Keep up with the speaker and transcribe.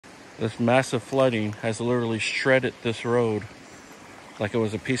This massive flooding has literally shredded this road like it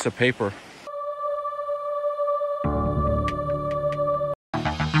was a piece of paper.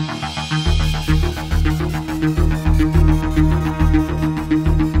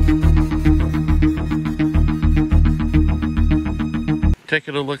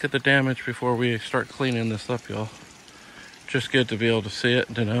 Taking a look at the damage before we start cleaning this up, y'all. Just good to be able to see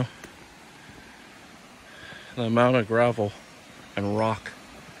it, you know. The amount of gravel and rock.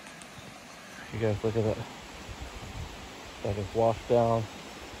 You guys look at that. That is washed down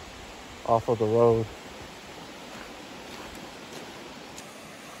off of the road.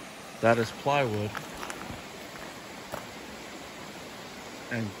 That is plywood.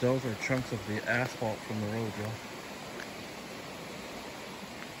 And those are chunks of the asphalt from the road, y'all.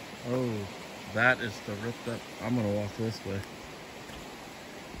 Oh, that is the ripped up. I'm gonna walk this way.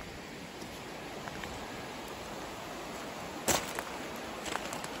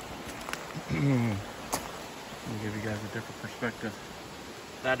 Let me give you guys a different perspective.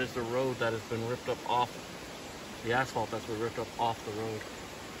 That is the road that has been ripped up off, the asphalt that's been ripped up off the road.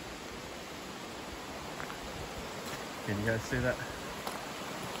 Can you guys see that?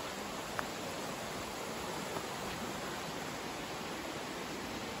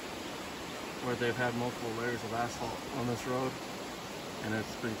 Where they've had multiple layers of asphalt on this road, and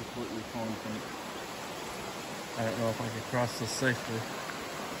it's been completely torn from it. I don't know if I can cross this safely.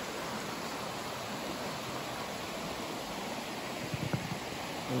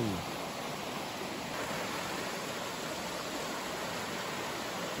 Ooh.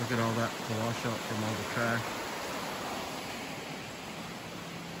 Look at all that, the washout from all the trash.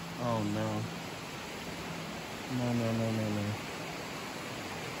 Oh no. No, no, no, no, no.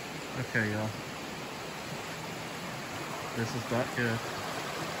 Okay, y'all. This is not good.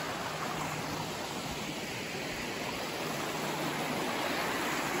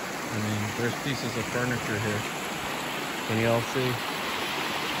 I mean, there's pieces of furniture here. Can y'all see?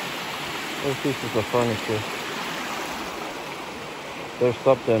 There's pieces of furniture. There's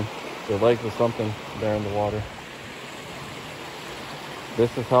something, the legs of something there in the water.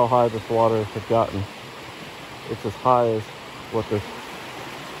 This is how high this water has gotten. It's as high as what this.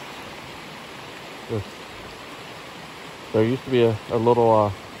 There used to be a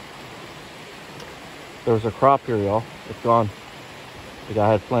little, there was a crop here, y'all. It's gone. The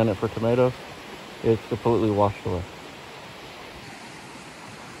guy had planted for tomatoes. It's completely washed away.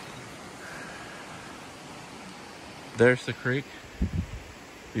 There's the creek.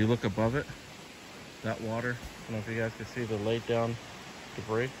 If you look above it, that water, I don't know if you guys can see the laid down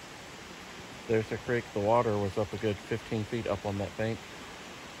debris. There's the creek. The water was up a good 15 feet up on that bank.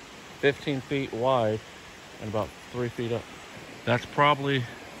 15 feet wide and about 3 feet up. That's probably,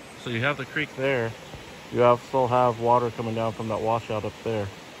 so you have the creek there. You still have water coming down from that washout up there.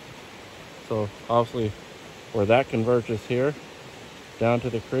 So obviously where that converges here, down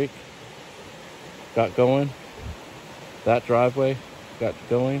to the creek, got going. That driveway got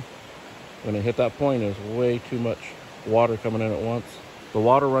going. When it hit that point, there's way too much water coming in at once. The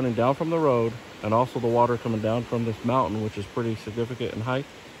water running down from the road and also the water coming down from this mountain, which is pretty significant in height.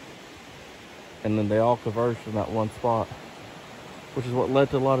 And then they all converged in that one spot, which is what led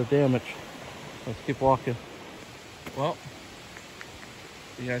to a lot of damage. Let's keep walking. Well,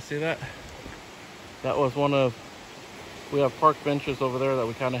 you guys see that? That was one of, we have park benches over there that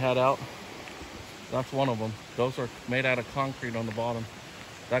we kind of had out. That's one of them. Those are made out of concrete on the bottom.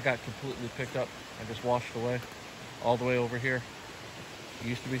 That got completely picked up and just washed away all the way over here. It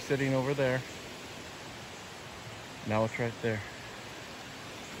used to be sitting over there. Now it's right there.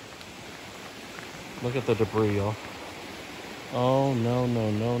 Look at the debris, y'all. Oh, no,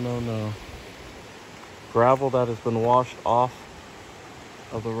 no, no, no, no. Gravel that has been washed off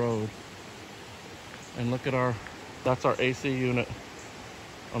of the road. And look at that's our AC unit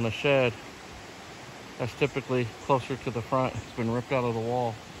on the shed. That's typically closer to the front. It's been ripped out of the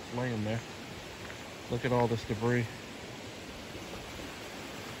wall. It's laying there. Look at all this debris.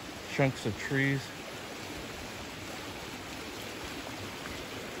 Chunks of trees.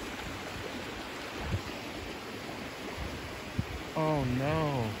 Oh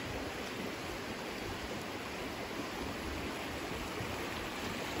no.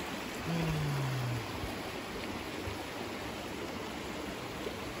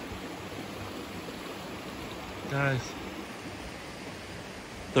 Guys,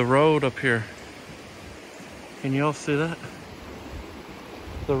 the road up here, can you all see that?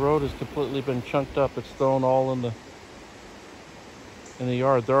 The road has completely been chunked up. It's thrown all in the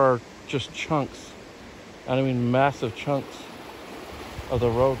yard. There are just chunks, I mean massive chunks of the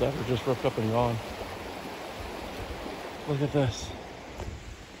road that are just ripped up and gone. Look at this.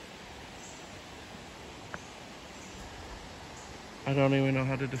 I don't even know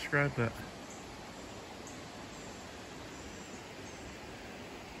how to describe that.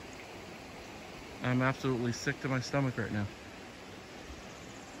 I'm absolutely sick to my stomach right now.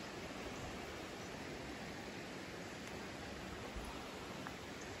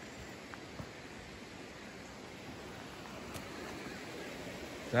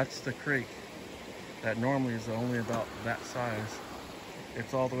 That's the creek that normally is only about that size.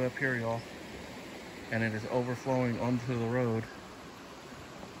 It's all the way up here, y'all. And it is overflowing onto the road.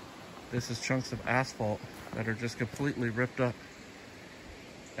 This is chunks of asphalt that are just completely ripped up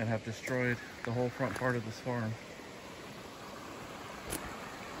and have destroyed the whole front part of this farm.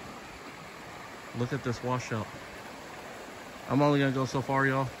 Look at this washout. I'm only gonna go so far,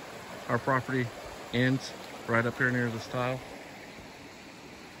 y'all. Our property ends right up here near this tile.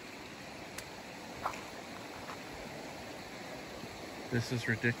 This is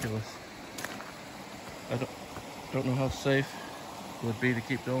ridiculous. I don't know how safe it would be to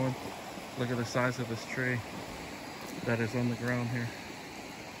keep going. Look at the size of this tree that is on the ground here.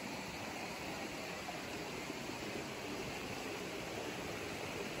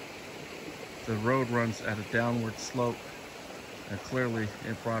 The road runs at a downward slope, and clearly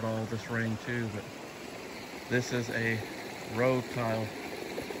it brought all this rain too, but this is a road tile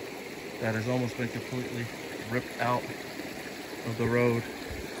that has almost been completely ripped out of the road.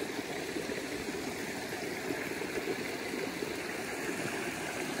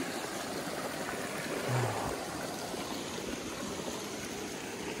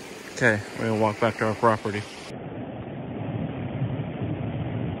 Okay, we're gonna walk back to our property.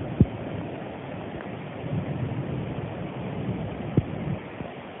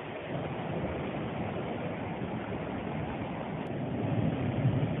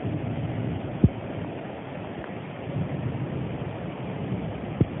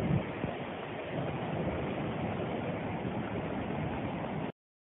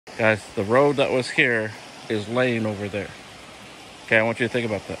 Guys, the road that was here is laying over there. Okay, I want you to think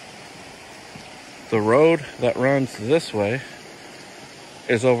about that. The road that runs this way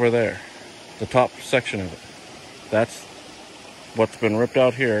is over there. The top section of it. That's what's been ripped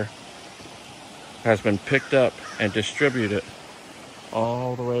out here, has been picked up and distributed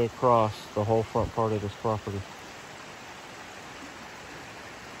all the way across the whole front part of this property.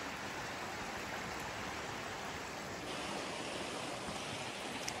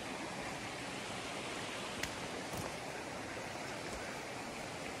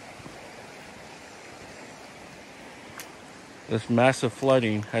 This massive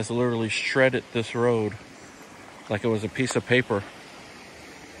flooding has literally shredded this road like it was a piece of paper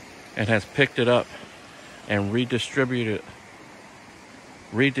and has picked it up and redistributed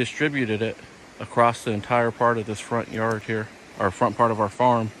it across the entire part of this front yard here, or front part of our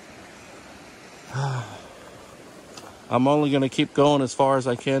farm. I'm only gonna keep going as far as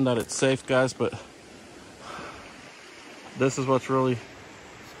I can that it's safe, guys, but this is what's really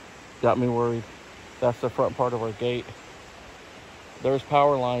got me worried. That's the front part of our gate. There's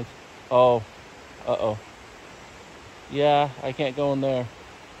power lines. Oh, uh-oh. Yeah, I can't go in there.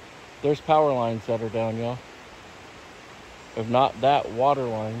 There's power lines that are down, y'all. If not that, water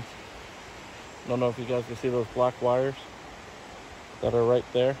lines. Don't know if you guys can see those black wires that are right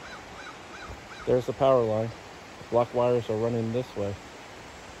there. There's the power line. The black wires are running this way.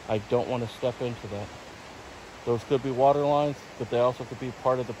 I don't want to step into that. Those could be water lines, but they also could be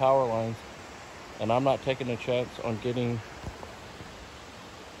part of the power lines. And I'm not taking a chance on getting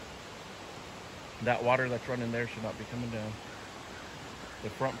that water that's running there. Should not be coming down. The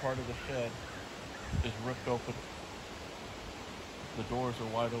front part of the shed is ripped open. The doors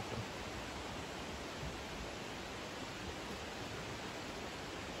are wide open.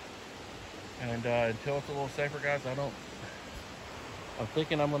 And until it's a little safer, guys, I'm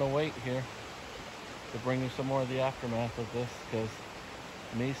thinking I'm gonna wait here to bring you some more of the aftermath of this, because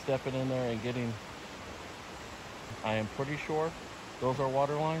me stepping in there and getting, I am pretty sure those are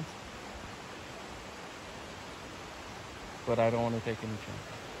water lines, but I don't want to take any chances.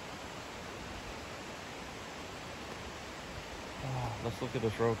 Oh, let's look at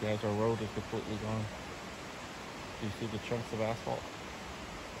this road, guys. Our road is completely gone. Do you see the chunks of asphalt?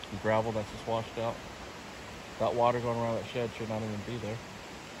 The gravel that's just washed out. That water going around that shed should not even be there.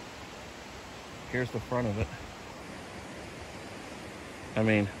 Here's the front of it. I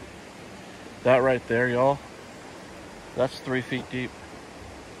mean, that right there, y'all, that's 3 feet deep.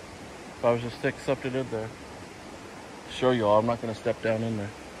 If I was to stick something in there, show y'all, I'm not gonna step down in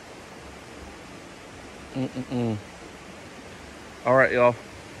there. All right, y'all.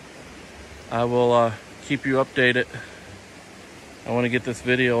 I will keep you updated. I want to get this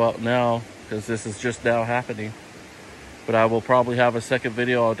video out now because this is just now happening. But I will probably have a second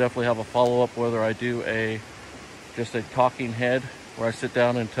video. I'll definitely have a follow-up, whether I do just a talking head where I sit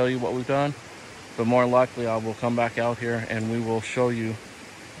down and tell you what we've done. But more than likely, I will come back out here and we will show you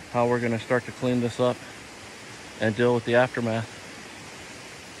how we're going to start to clean this up and deal with the aftermath.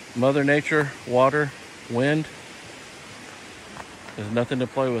 Mother Nature, water, wind, there's nothing to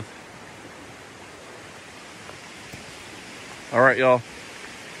play with. All right, y'all.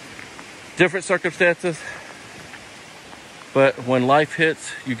 Different circumstances, but when life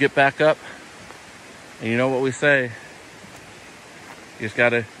hits, you get back up. And you know what we say, you just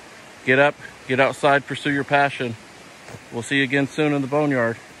gotta get up, get outside, pursue your passion. We'll see you again soon in the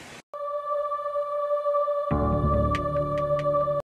boneyard.